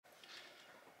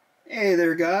Hey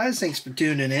there guys, thanks for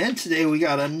tuning in. Today we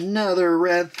got another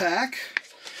Rev Pack.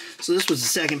 So this was the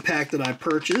second pack that I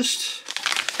purchased.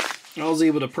 I was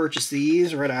able to purchase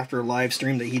these right after a live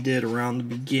stream that he did around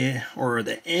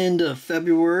the end of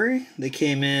February. They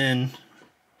came in,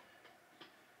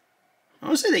 I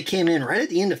would say they came in right at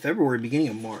the end of February, beginning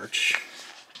of March.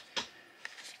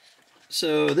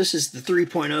 So this is the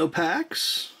 3.0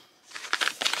 packs.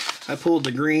 I pulled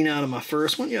the green out of my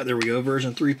first one. Yeah, there we go,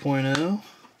 version 3.0.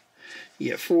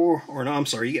 You get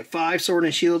you get 5 Sword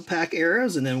and Shield pack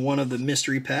arrows, and then one of the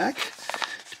mystery pack.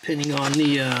 Depending on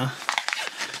the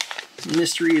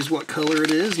mystery is what color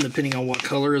it is, and depending on what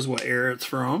color is what arrow it's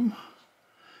from.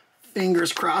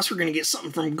 Fingers crossed we're gonna get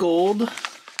something from gold.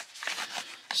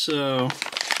 So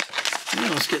yeah,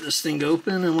 let's get this thing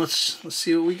open and let's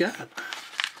see what we got.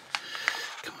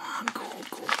 Come on, gold.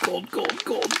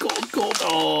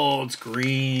 Oh, it's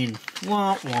green.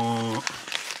 Wah wah.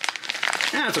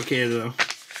 That's okay though,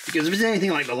 because if it's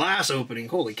anything like the last opening,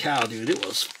 holy cow, dude, it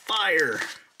was fire.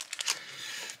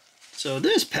 So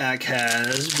this pack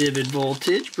has Vivid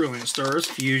Voltage, Brilliant Stars,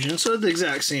 Fusion, so the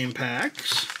exact same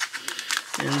packs.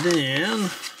 And then,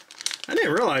 I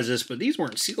didn't realize this, but these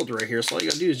weren't sealed right here, so all you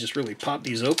gotta do is just really pop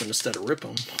these open instead of rip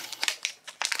them.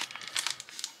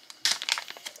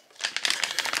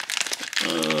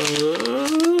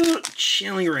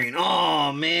 Chilling Rain.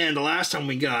 Oh man, the last time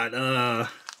we got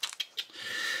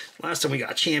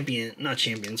not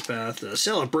Champions Path,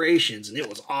 Celebrations, and it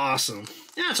was awesome.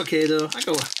 Yeah, it's okay though. I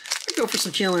go for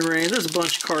some Chilling Rain. There's a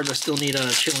bunch of cards I still need out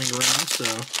of Chilling Rain, so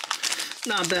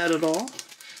not bad at all.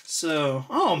 So,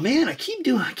 oh man, I keep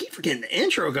forgetting the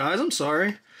intro, guys. I'm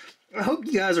sorry. I hope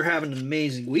you guys are having an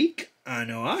amazing week. I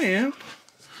know I am.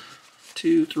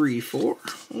 2, 3, 4.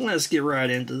 Let's get right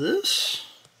into this.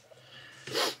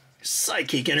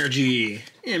 Psychic Energy,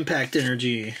 Impact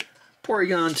Energy,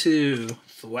 Porygon 2,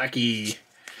 Thwackey,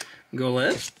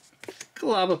 Golett,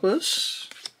 Galapagos,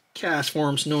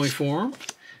 Castform, Snowy Form,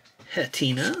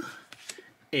 Hetina,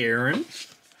 Aaron.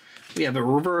 We have a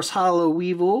Reverse Hollow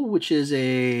Weevil, which is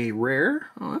a rare.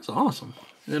 Oh, that's awesome.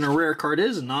 And then a rare card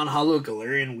is a non-hollow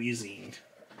Galarian Weezing.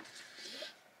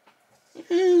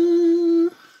 I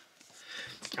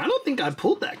don't think I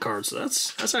pulled that card, so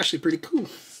that's actually pretty cool.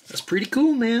 That's pretty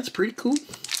cool, man. It's pretty cool.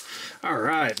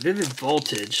 Alright, Vivid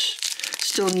Voltage.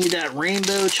 Still need that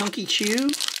Rainbow Chunky Chew.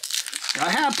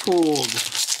 I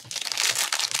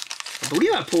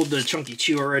believe I pulled the Chunky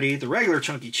Chew already, the regular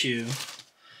Chunky Chew.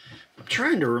 I'm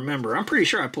trying to remember. I'm pretty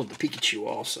sure I pulled the Pikachu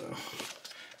also.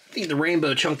 I think the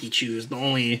Rainbow Chunky Chew is the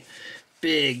only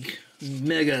big,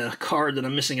 mega card that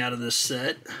I'm missing out of this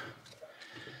set.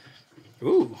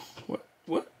 Ooh, what?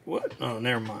 Oh,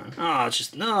 never mind. Oh, it's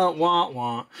just, no,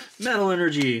 wah. Metal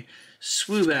Energy,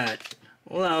 Swoobat,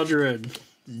 Loudred,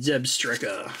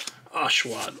 Zebstrika,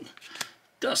 Oshawott,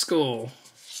 Duskull,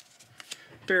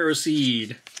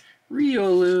 Ferroseed,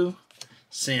 Riolu,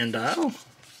 Sandile.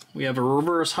 We have a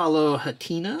Reverse Hollow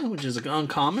Hatina, which is an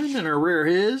uncommon, and our rare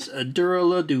is a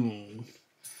Duraladoon.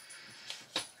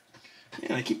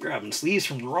 Man, I keep grabbing sleeves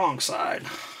from the wrong side.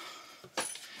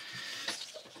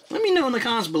 Let me know in the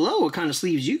comments below what kind of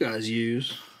sleeves you guys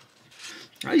use.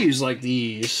 I use like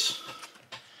these.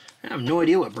 I have no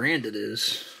idea what brand it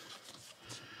is.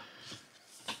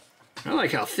 I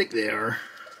like how thick they are.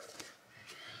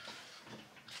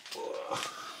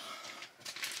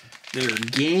 They're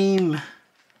Genic?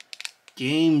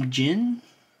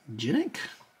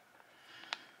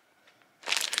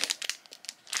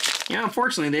 Yeah,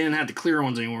 unfortunately they didn't have the clear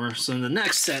ones anymore, so the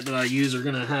next set that I use are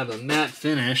gonna have a matte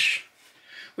finish.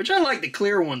 Which I like the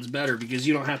clear ones better because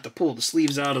you don't have to pull the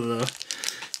sleeves out of the,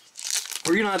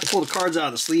 or you don't have to pull the cards out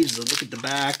of the sleeves to look at the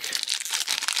back.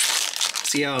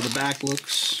 See how the back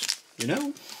looks, you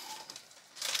know?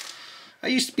 I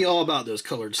used to be all about those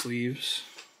colored sleeves.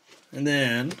 And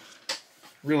then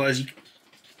realized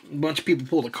a bunch of people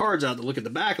pull the cards out to look at the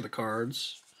back of the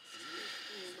cards.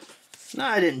 No,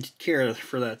 I didn't care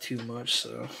for that too much,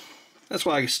 so that's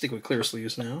why I stick with clear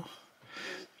sleeves now.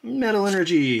 Metal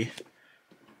Energy,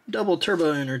 Double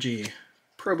Turbo Energy,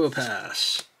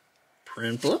 Probopass,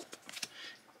 Prinplup,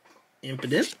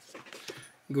 Impidimp,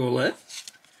 Golett,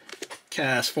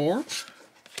 Castform,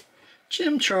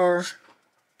 Chimchar,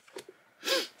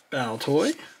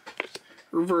 Baltoy,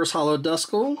 Reverse Hollow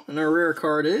Duskull, and our rare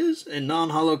card is a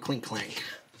non-hollow Clink Clank.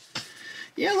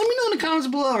 Yeah, let me know in the comments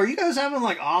below. Are you guys having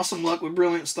like awesome luck with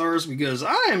Brilliant Stars? Because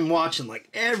I am watching like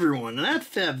everyone, and I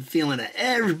have a feeling that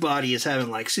everybody is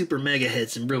having like super mega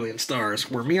hits in Brilliant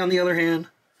Stars. Where me, on the other hand,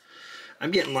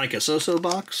 I'm getting like a so-so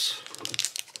box.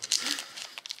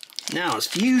 Now it's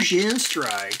Fusion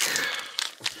Strike.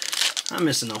 I'm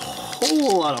missing a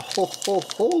whole lot of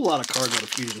cards out of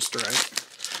Fusion Strike.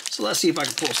 So let's see if I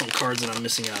can pull some cards that I'm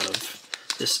missing out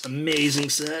of this amazing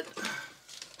set.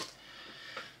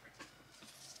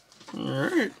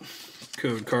 Alright.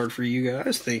 Code card for you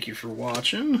guys. Thank you for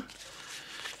watching.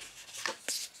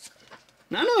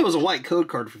 Now, I know it was a white code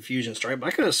card for Fusion Strike, but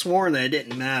I could have sworn that it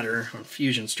didn't matter on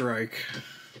Fusion Strike.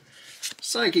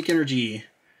 Psychic Energy.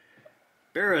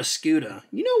 Barraskewda.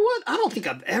 You know what? I don't think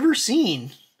I've ever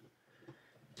seen...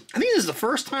 I think this is the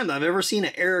first time that I've ever seen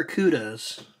an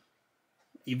Arracuda's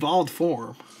evolved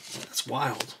form. That's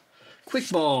wild. Quick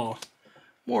Ball.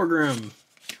 Morgrim.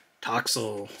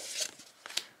 Toxel.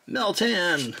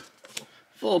 Meltan.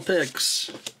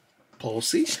 Vulpix.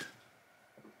 Pulsey.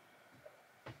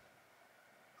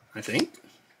 I think.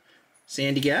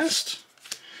 Sandygast.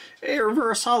 A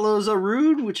reverse holo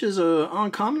Zarude, which is a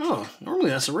uncommon. Oh,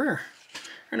 normally that's a rare.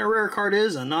 And a rare card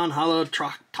is a non-holo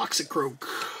Toxicroak.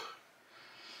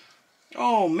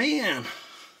 Oh man.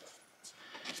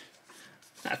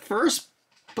 That first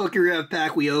PokéRev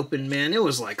pack we opened, man, it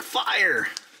was like fire.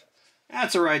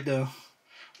 That's alright though.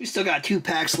 We still got 2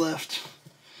 packs left.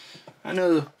 I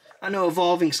know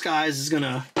Evolving Skies is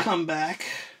gonna come back.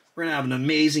 We're gonna have an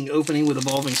amazing opening with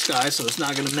Evolving Skies, so it's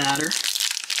not gonna matter.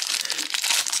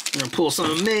 We're gonna pull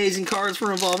some amazing cards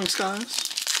for Evolving Skies.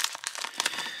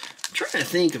 I'm trying to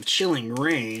think of Chilling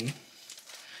Rain.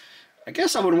 I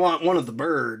guess I would want one of the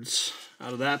birds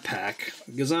out of that pack,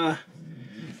 because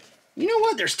you know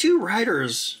what? There's 2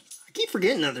 riders. I keep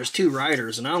forgetting that there's 2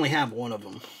 riders, and I only have one of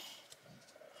them.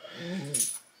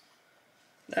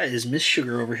 That is Miss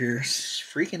Sugar over here,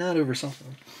 freaking out over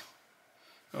something.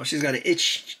 Oh, she's got an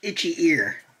itchy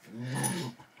ear.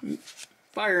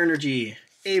 Fire Energy,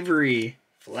 Avery,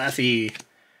 Flaffy,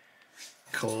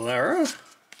 Clara,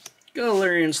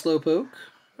 Galarian Slowpoke.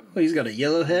 Oh, he's got a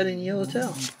yellow head and yellow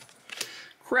tail.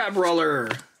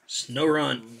 Crabrawler,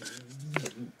 Snorunt,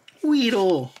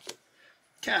 Weedle,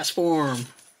 Castform,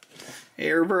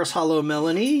 a reverse holo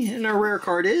Melanie, and our rare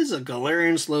card is a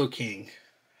Galarian Slowking.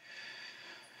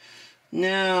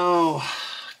 Now,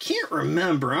 can't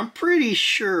remember. I'm pretty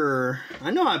sure.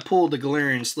 I know I pulled the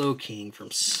Galarian Slowking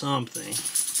from something.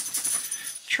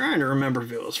 Trying to remember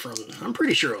if it was from. I'm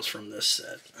pretty sure it was from this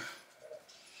set.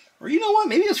 Or you know what?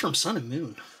 Maybe it's from Sun and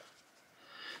Moon.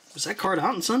 Was that card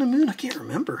out in Sun and Moon? I can't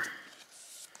remember.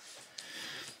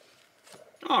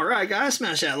 Alright guys,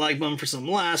 smash that like button for some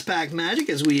last pack magic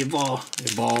as we evolve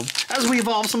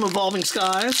some Evolving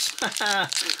Skies.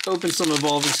 Open some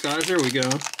Evolving Skies. There we go.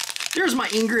 There's my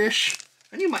English.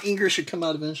 I knew my English should come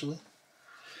out eventually.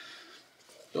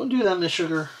 Don't do that, Miss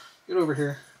Sugar. Get over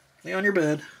here. Lay on your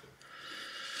bed.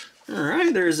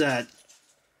 Alright, there's that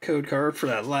code card for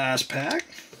that last pack.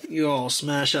 You all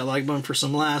smash that like button for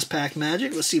some last pack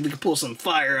magic. Let's see if we can pull some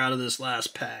fire out of this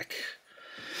last pack.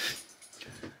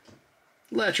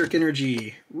 Electric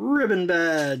Energy, Ribbon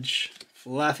Badge,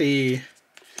 Fluffy,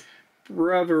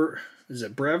 is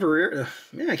it Bravery?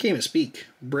 Man, I can't even speak.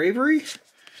 Bravery?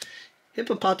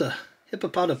 Hippopotamus,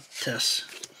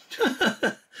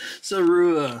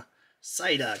 Zorua,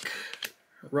 Psyduck,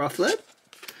 Rufflet,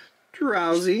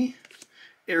 Drowsy,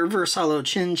 Reverse Holo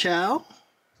Chinchou,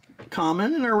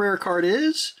 common, and our rare card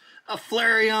is a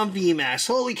Flareon VMAX.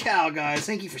 Holy cow, guys.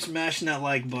 Thank you for smashing that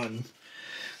like button.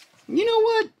 You know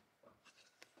what?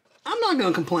 I'm not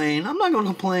going to complain. I'm not going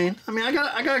to complain. I mean, I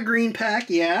got a green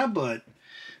pack, yeah, but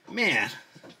man,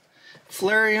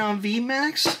 Flareon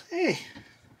VMAX, hey,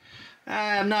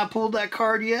 I have not pulled that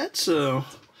card yet, so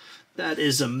that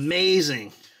is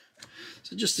amazing.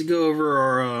 So just to go over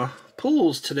our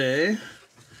pulls today,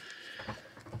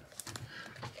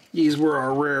 these were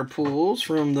our rare pulls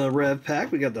from the Rev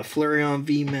Pack. We got the Flareon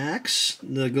VMAX,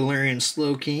 the Galarian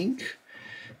Slowking,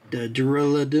 the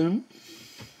Duraludon,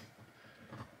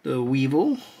 the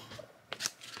Weevil,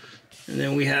 and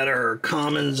then we had our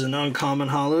commons and uncommon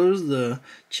holos, the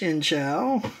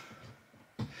Chinchou,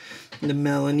 the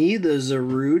Melanie, the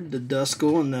Zarude, the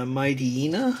Duskull, and the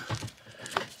Mightyena.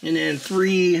 And then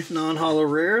 3 non-holo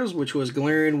rares, which was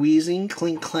Galarian Weezing,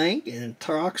 Clink Clank, and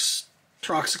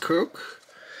Toxicroak.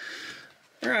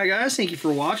 Alright guys, thank you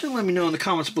for watching. Let me know in the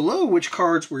comments below which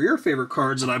cards were your favorite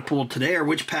cards that I pulled today, or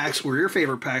which packs were your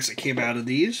favorite packs that came out of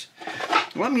these.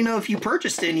 Let me know if you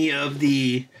purchased any of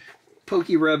the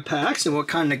PokéRev packs and what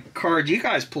kind of cards you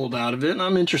guys pulled out of it. And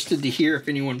I'm interested to hear if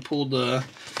anyone pulled a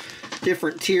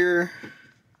different tier,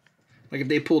 like if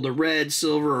they pulled a red,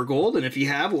 silver, or gold, and if you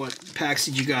have, what packs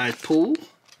did you guys pull?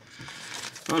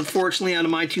 Unfortunately, out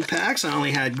of my 2 packs, I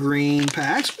only had green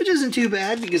packs, which isn't too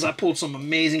bad because I pulled some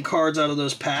amazing cards out of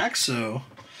those packs, so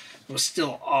it was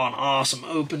still an awesome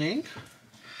opening.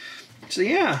 So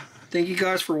yeah, thank you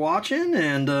guys for watching,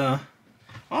 and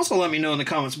also let me know in the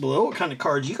comments below what kind of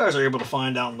cards you guys are able to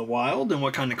find out in the wild, and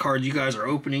what kind of cards you guys are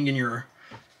opening in your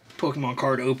Pokemon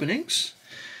card openings.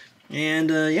 And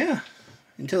yeah,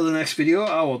 until the next video,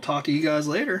 I will talk to you guys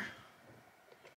later.